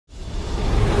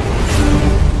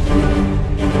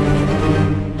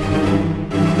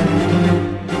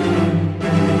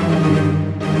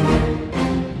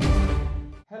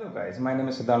my name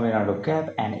is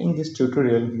Saddam, and in this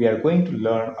tutorial we are going to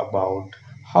learn about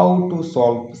how to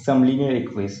solve some linear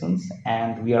equations,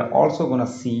 and we are also going to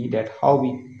see that how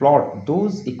we plot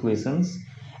those equations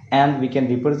and we can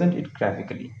represent it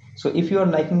graphically. So if you are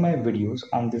liking my videos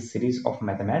on this series of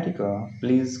Mathematica,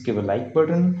 please give a like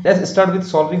button. Let's start with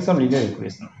solving some linear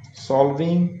equation.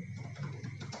 Solving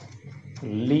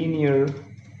linear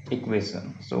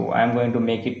equation. So I am going to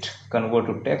make it convert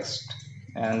to text,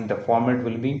 and the format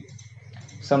will be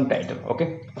some title.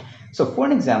 Okay, so for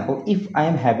an example, if I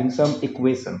am having some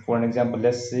equation, for an example,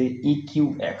 let's say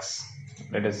EQX,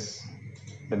 let us,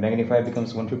 the magnifier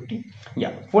becomes 150.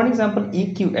 Yeah, for an example,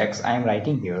 EQX, I am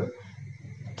writing here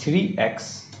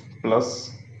 3x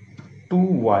plus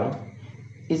 2y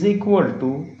is equal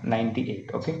to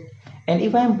 98. Okay, and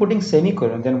if I am putting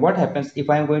semicolon, then what happens if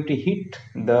I am going to hit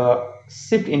the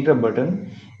shift enter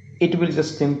button, it will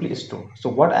just simply store. So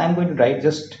what I am going to write,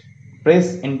 just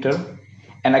press enter,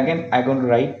 and again I'm going to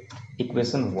write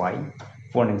equation y.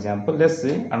 For an example, let's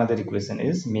say another equation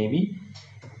is maybe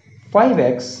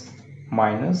 5x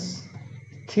minus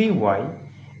 3y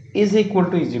is equal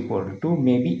to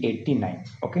maybe 89.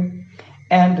 Okay,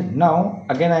 and now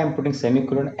again I am putting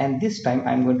semicolon, and this time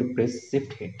I am going to press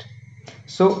shift hit.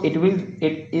 So it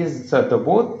is the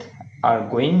both are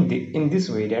going in this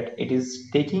way, that it is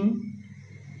taking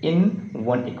in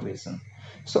one equation.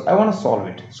 So I want to solve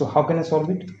it. So how can I solve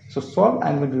it? So solve,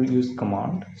 I'm going to use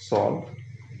command solve.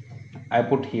 I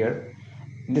put here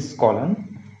this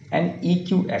column and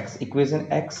EQX, equation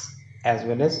x, as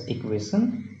well as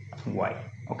equation y.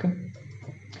 Okay,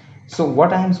 so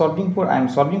what I am solving for, I am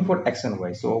solving for x and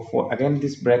y. So for again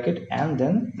this bracket and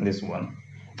then this one,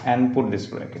 and put this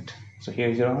bracket. So here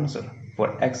is your answer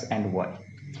for x and y.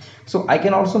 So I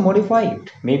can also modify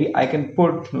it. Maybe I can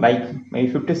put like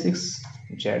maybe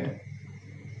 56z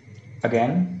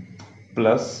again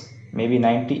plus maybe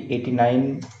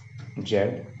 89z,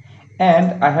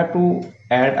 and I have to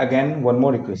add again one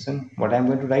more equation. What I'm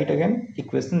going to write again,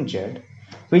 equation z,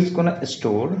 which is gonna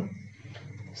store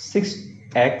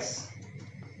 6x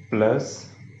plus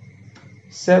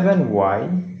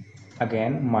 7y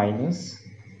again minus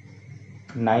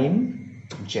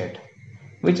 9z,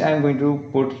 which I am going to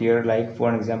put here like for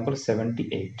an example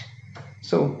 78.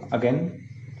 So again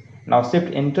now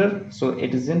shift enter, so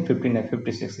it is in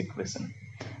 56 equation.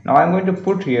 Now I'm going to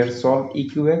put here solve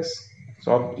EQX,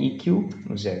 solve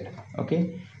EQZ.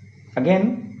 Okay,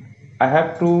 again I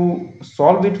have to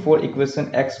solve it for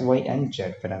equation x, y and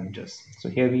z parameters. So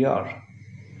here we are.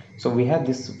 So we have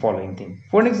this following thing.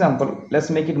 For an example, let's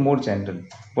make it more general.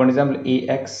 For an example,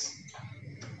 ax,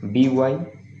 by,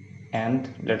 and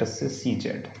let us say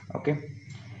cz. Okay,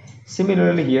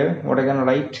 similarly here what I can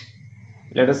write,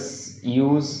 let us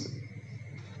use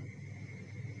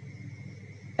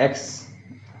x,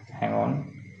 hang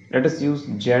on, let us use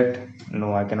z.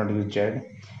 No, I cannot use z.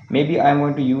 Maybe I am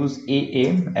going to use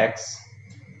aax,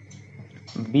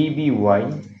 bby,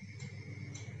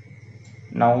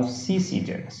 now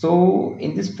ccz. So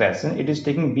in this fashion it is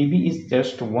taking bb is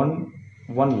just one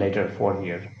letter for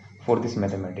here for this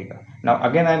Mathematica. Now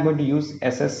again I am going to use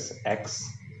ssx,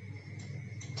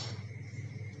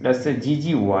 let's say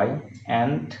ggy,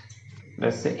 and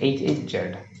let's say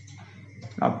hhz.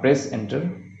 Now press enter,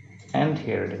 and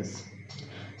here it is.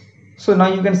 So now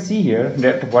you can see here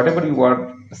that whatever you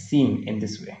are seeing in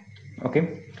this way.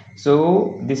 Okay,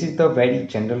 so this is the very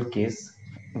general case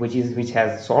which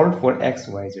has solved for x,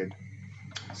 y, z.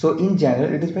 So in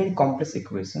general it is very complex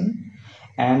equation,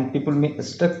 and people may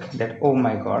stuck that, oh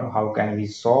my god, how can we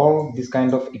solve this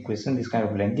kind of equation, this kind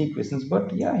of lengthy equations?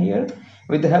 But yeah, here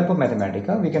with the help of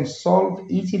Mathematica we can solve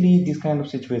easily these kind of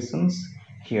situations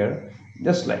here,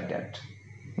 just like that.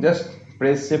 Just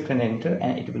press shift and enter,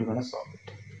 and it will gonna solve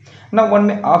it. Now one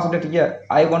may ask that, yeah,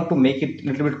 I want to make it a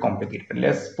little bit complicated.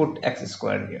 Let's put x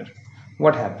squared here.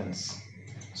 What happens?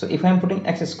 So if I'm putting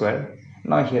x squared,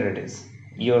 now here it is.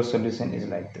 Your solution is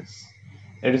like this.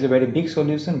 It is a very big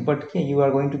solution, but yeah, you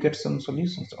are going to get some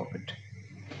solutions of it.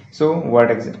 So what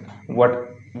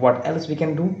else we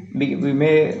can do? We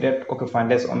may let, okay fine,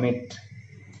 let's omit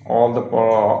all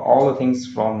the things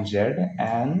from z,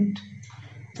 and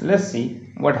let's see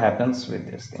what happens with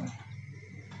this thing.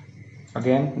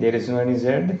 Again there is no any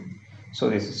z, so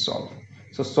this is solved.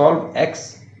 So solve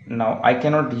x. Now I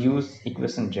cannot use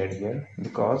equation z here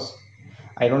because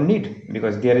I don't need,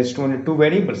 because there is only two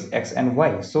variables x and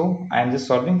y. So I am just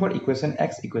solving for equation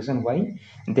x, equation y.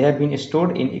 They have been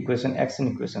stored in equation x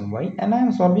and equation y, and I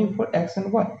am solving for x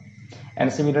and y.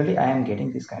 And similarly I am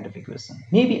getting this kind of equation.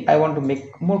 Maybe I want to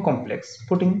make more complex,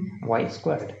 putting y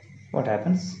squared. What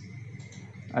happens?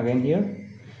 Again here.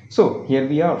 So here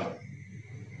we are.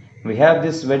 we have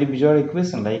this very bizarre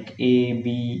equation like a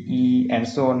b e and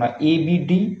so on. Now a b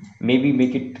d, maybe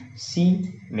make it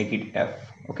c, make it f.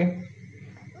 Okay,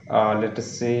 let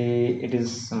us say it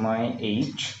is my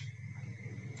h,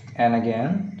 and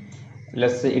again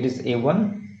let's say it is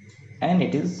a1 and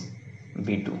it is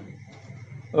b2.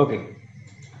 Okay,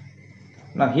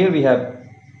 now here we have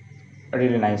a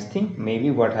really nice thing.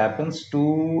 Maybe what happens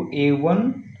to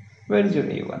a1, where is your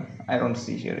a1? I don't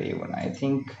see here a1. I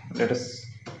think let us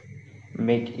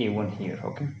make a1 here.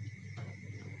 Okay,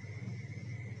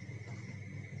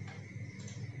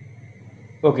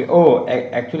 okay. Oh,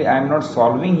 actually I'm not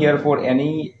solving here for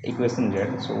any equation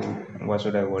z, so why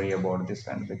should I worry about this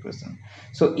kind of equation?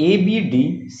 So a b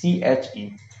d c h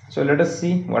e, so let us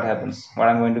see what happens, what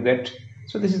I'm going to get.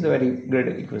 So this is the very great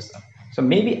equation. So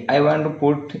maybe I want to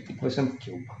put equation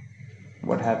cube.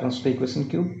 What happens to equation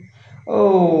cube?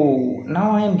 Oh,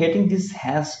 now I am getting this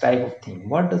hash type of thing.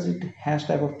 What does it hash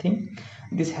type of thing?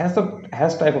 This hash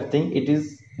type of thing, it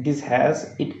is this hash,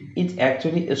 it is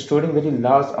actually storing very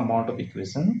large amount of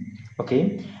equation.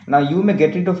 Okay, now you may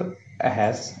get rid of a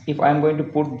hash. If I am going to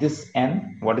put this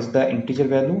n, what is the integer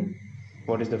value,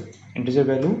 what is the integer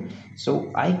value?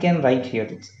 So I can write here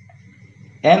it's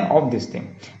n of this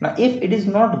thing. Now if it is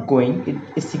not going,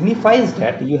 it signifies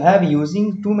that you have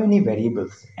using too many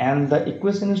variables and the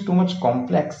equation is too much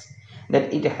complex,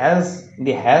 that it has,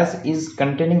 the hash is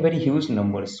containing very huge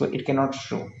numbers, so it cannot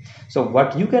show. So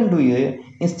what you can do here,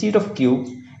 instead of cube,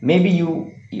 maybe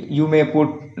you may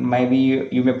put, maybe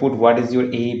you may put what is your a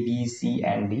b c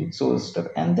and d, so stuff,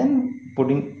 and then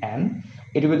putting n,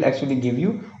 it will actually give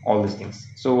you all these things.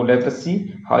 So let us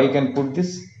see how you can put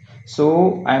this.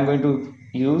 So I'm going to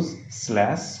use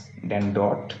slash, then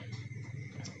dot,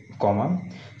 comma.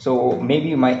 So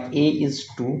maybe my a is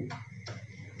 2,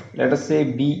 let us say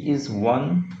b is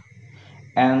 1,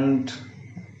 and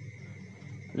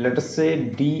let us say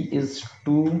d is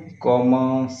 2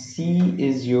 comma c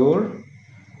is your,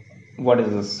 what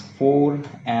is this, 4,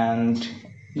 and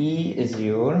e is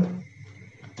your,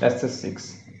 that's the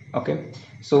 6. Okay,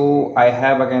 so I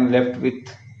have again left with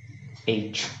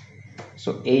h,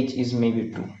 so h is maybe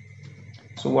 2.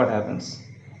 So what happens?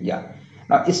 Yeah,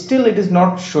 now still it is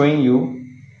not showing you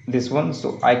this one,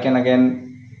 so I can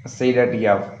again say that,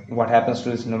 yeah, what happens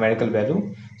to this numerical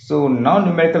value? So now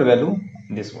numerical value,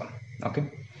 this one. Okay,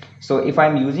 so if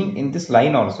I'm using in this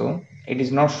line also, it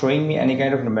is not showing me any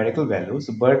kind of numerical values,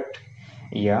 but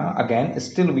yeah, again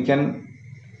still we can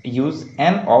use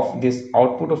n of this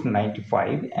output of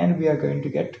 95 and we are going to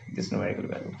get this numerical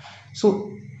value.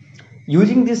 So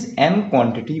using this n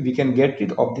quantity, we can get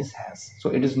rid of this hash, so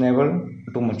it is never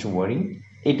too much worry.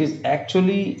 It is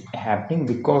actually happening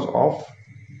because of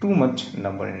too much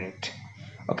number in it.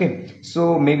 Okay,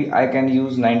 so maybe I can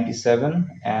use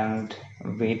 97 and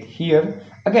wait here.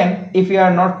 Again, if we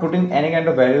are not putting any kind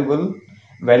of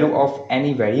value of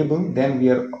any variable, then we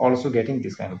are also getting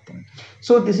this kind of thing.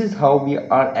 So this is how we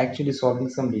are actually solving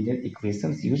some linear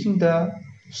equations using the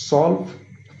solve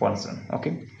function.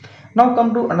 Okay, now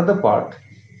come to another part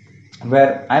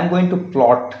where I'm going to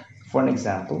plot. For an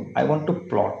example, I want to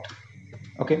plot,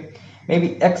 okay,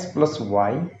 maybe x plus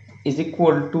y is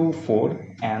equal to 4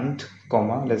 and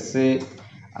comma, let's say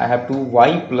I have to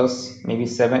y plus maybe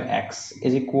 7x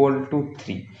is equal to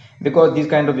 3, because this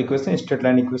kind of equation, straight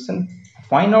line equation,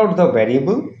 find out the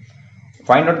variable,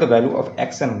 find out the value of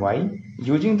x and y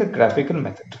using the graphical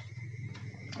method.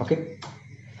 Okay,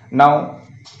 now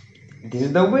this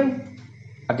is the way.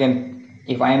 Again,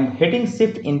 if I am hitting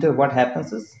shift enter, what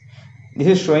happens is this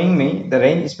is showing me the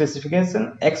range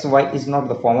specification xy is not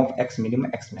the form of x minimum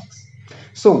x max.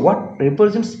 So what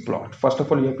represents plot? First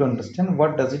of all, you have to understand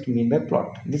what does it mean by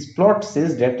plot. This plot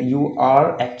says that you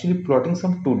are actually plotting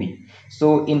some 2D.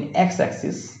 So in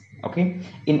x-axis, okay,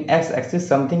 in x-axis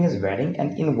something is varying,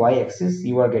 and in y-axis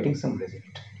you are getting some result.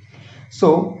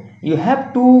 So you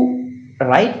have to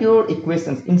write your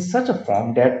equations in such a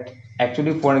form that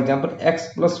actually, for example,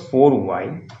 x plus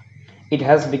 4y, it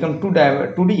has become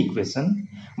 2D equation.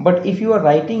 But if you are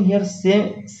writing here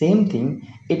same thing,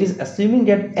 it is assuming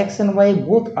that x and y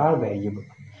both are variable,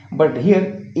 but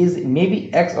here is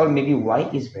maybe x or maybe y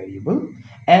is variable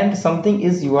and something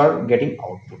is you are getting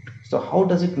output. So how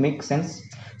does it make sense?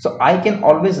 So I can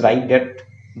always write that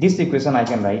this equation I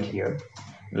can write here,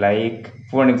 like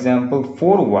for an example,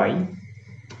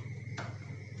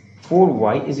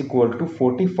 4y is equal to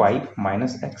 45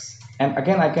 minus x, and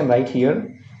again I can write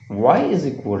here y is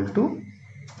equal to,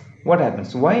 what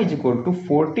happens, y is equal to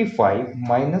 45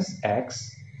 minus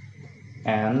x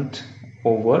and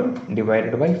over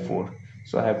divided by 4.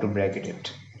 So I have to bracket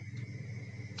it.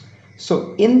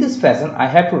 So in this fashion I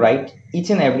have to write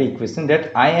each and every equation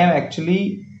that I am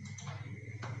actually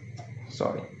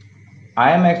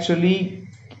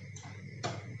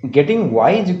getting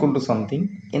y is equal to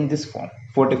something in this form,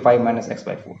 45 minus x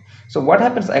by 4. So what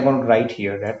happens, I'm going to write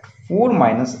here that 4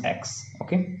 minus x,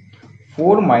 okay,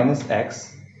 4 minus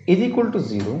x is equal to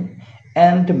 0,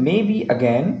 and maybe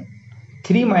again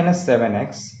 3 minus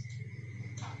 7x,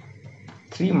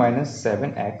 3 minus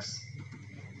 7x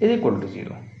is equal to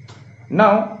 0.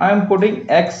 Now I am putting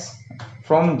x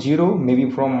from 0, maybe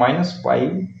from minus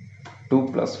 5 to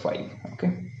plus 5,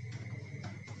 okay.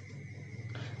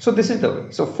 So this is the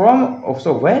way. So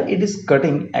where it is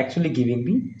cutting, actually giving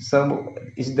me some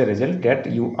is the result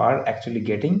that you are actually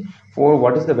getting for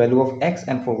what is the value of x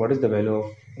and for what is the value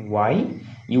of y.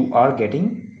 You are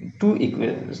getting two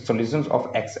solutions of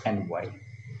x and y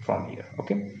from here,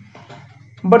 okay.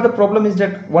 But the problem is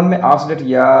that one may ask that,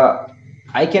 yeah,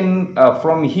 I can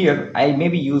from here I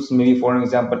maybe use, maybe for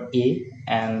example a,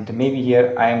 and maybe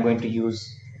here I am going to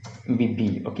use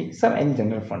b, okay, some any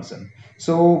general function.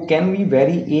 So can we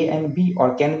vary a and b,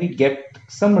 or can we get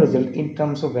some result in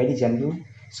terms of very general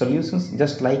solutions,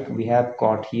 just like we have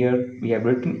got here? We have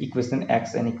written equation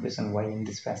x and equation y in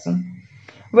this fashion.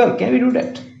 Well, can we do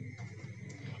that?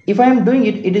 If I am doing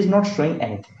it, it is not showing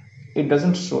anything. It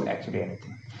doesn't show actually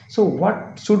anything. So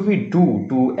what should we do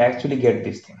to actually get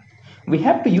this thing? We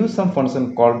have to use some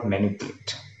function called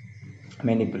manipulate,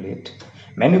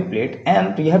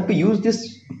 and you have to use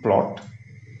this plot.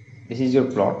 This is your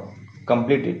plot,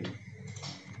 complete it.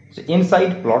 So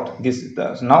inside plot, this is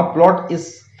the, so now plot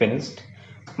is finished.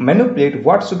 Manipulate,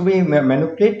 what should we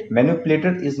manipulate?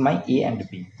 Manipulator is my a and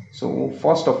b. So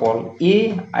first of all,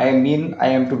 a, I mean I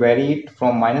am to vary it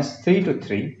from minus 3 to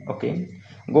 3, okay,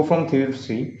 go from 3 to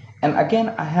 3, and again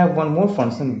I have one more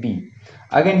function b,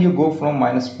 again you go from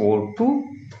minus 4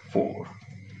 to 4,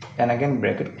 and again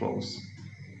bracket close.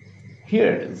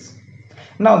 Here it is.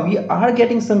 Now we are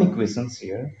getting some equations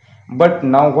here, but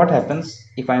now what happens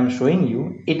if I am showing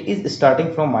you, it is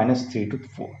starting from minus 3 to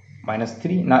 4, minus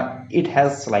 3. Now it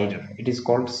has slider, it is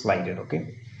called slider,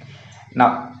 okay.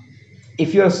 Now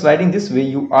if you are sliding this way,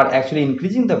 you are actually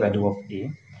increasing the value of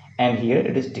a, and here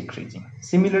it is decreasing.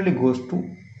 Similarly goes to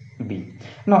b.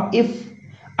 Now if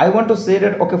I want to say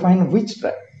that, okay fine, which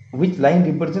line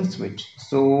represents which,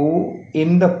 so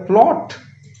in the plot,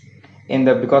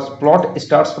 because plot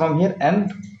starts from here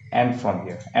and from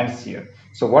here ends here,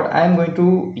 so what I am going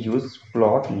to use,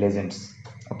 plot legends,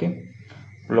 okay,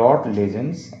 plot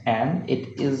legends, and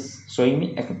it is showing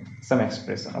me some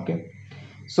expression, okay.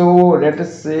 So let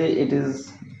us say it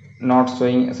is not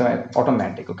showing some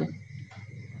automatic, okay.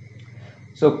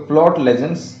 So plot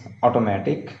legends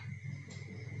automatic,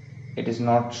 it is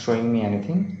not showing me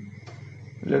anything.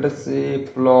 Let us say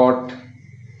plot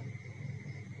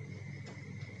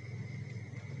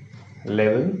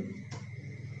level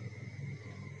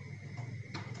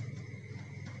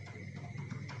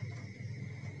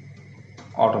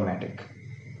automatic.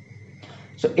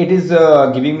 So it is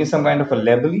giving me some kind of a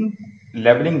labeling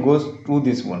goes to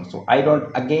this one, so I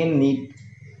don't again need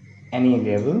any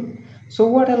label. So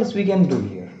what else we can do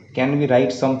here? Can we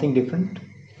write something different?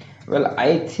 Well,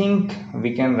 I think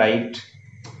we can write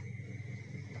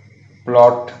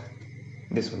plot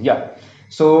this one, yeah.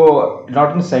 So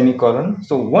not in semicolon,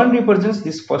 so one represents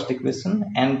this first equation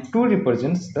and two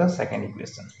represents the second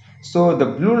equation. So the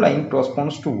blue line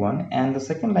corresponds to 1 and the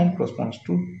second line corresponds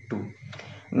to 2.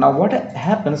 Now what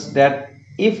happens that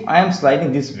if I am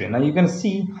sliding this way, now you can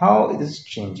see how it is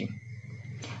changing.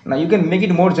 Now you can make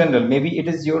it more general, maybe it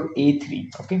is your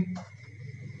a3, okay.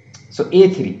 So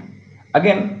a3,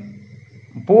 again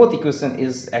both equation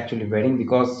is actually varying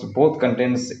because both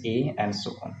contains a and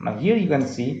so on. Now here you can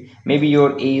see maybe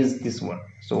your a is this one,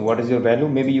 so what is your value?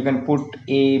 Maybe you can put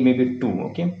a maybe 2,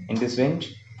 okay, in this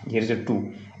range. Here is a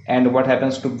 2, and what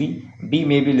happens to b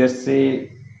maybe let's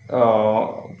say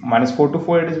minus 4 to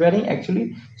 4 it is varying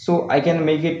actually, so I can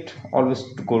make it always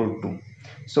to go to 2.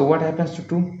 So what happens to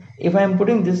 2 if I am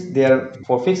putting this there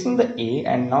for fixing the a,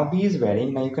 and now b is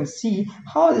varying. Now you can see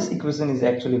how this equation is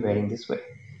actually varying this way.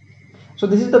 So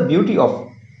this is the beauty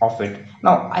of it.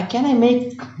 Now I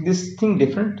make this thing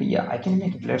different? Yeah, I can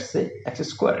make it, let's say x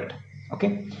squared,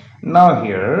 okay. Now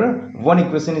here one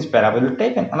equation is parabolic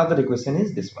type and another equation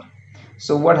is this one.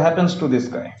 So what happens to this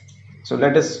guy? So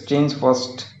let us change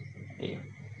first a.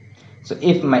 So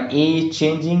if my a is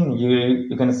changing,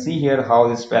 you can see here how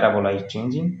this parabola is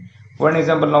changing. For an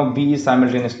example, now b is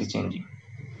simultaneously changing,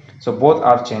 so both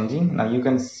are changing. Now you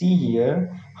can see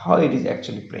here how it is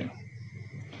actually playing.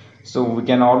 So we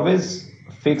can always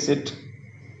fix it.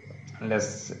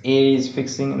 Let's a is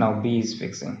fixing, now b is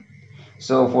fixing.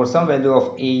 So for some value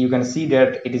of a, you can see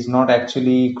that it is not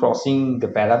actually crossing the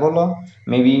parabola.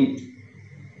 Maybe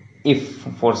if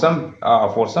for some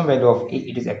value of a,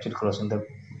 it is actually crossing the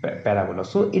parabola.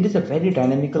 So it is a very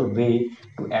dynamical way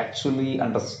to actually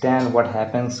understand what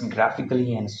happens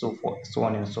graphically and so forth, so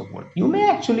on and so forth. You may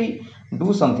actually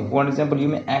do something. For example, you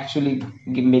may actually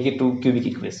make it to cubic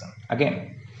equation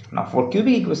again. Now for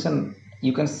cubic equation,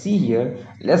 you can see here,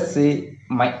 let's say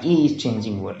my a is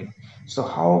changing value. So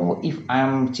how, if I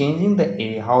am changing the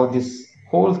a, how this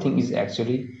whole thing is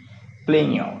actually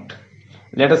playing out.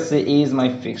 Let us say a is my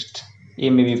fixed, a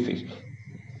may be fixed.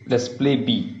 Let's play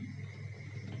b.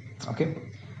 Okay.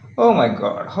 Oh my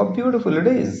god, how beautiful it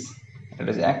is. It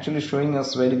is actually showing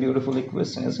us very beautiful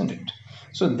equation, isn't it?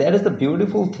 So that is the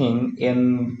beautiful thing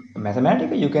in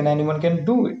Mathematica. Anyone can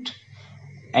do it.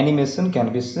 Animation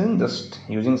can be seen just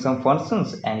using some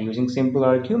functions and using simple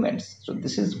arguments. So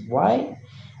this is why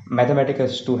Mathematica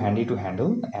is too handy to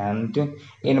handle. And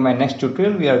in my next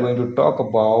tutorial, we are going to talk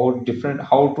about different,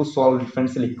 how to solve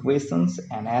differential equations,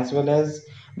 and as well as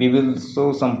we will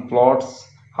show some plots,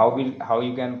 how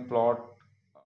you can plot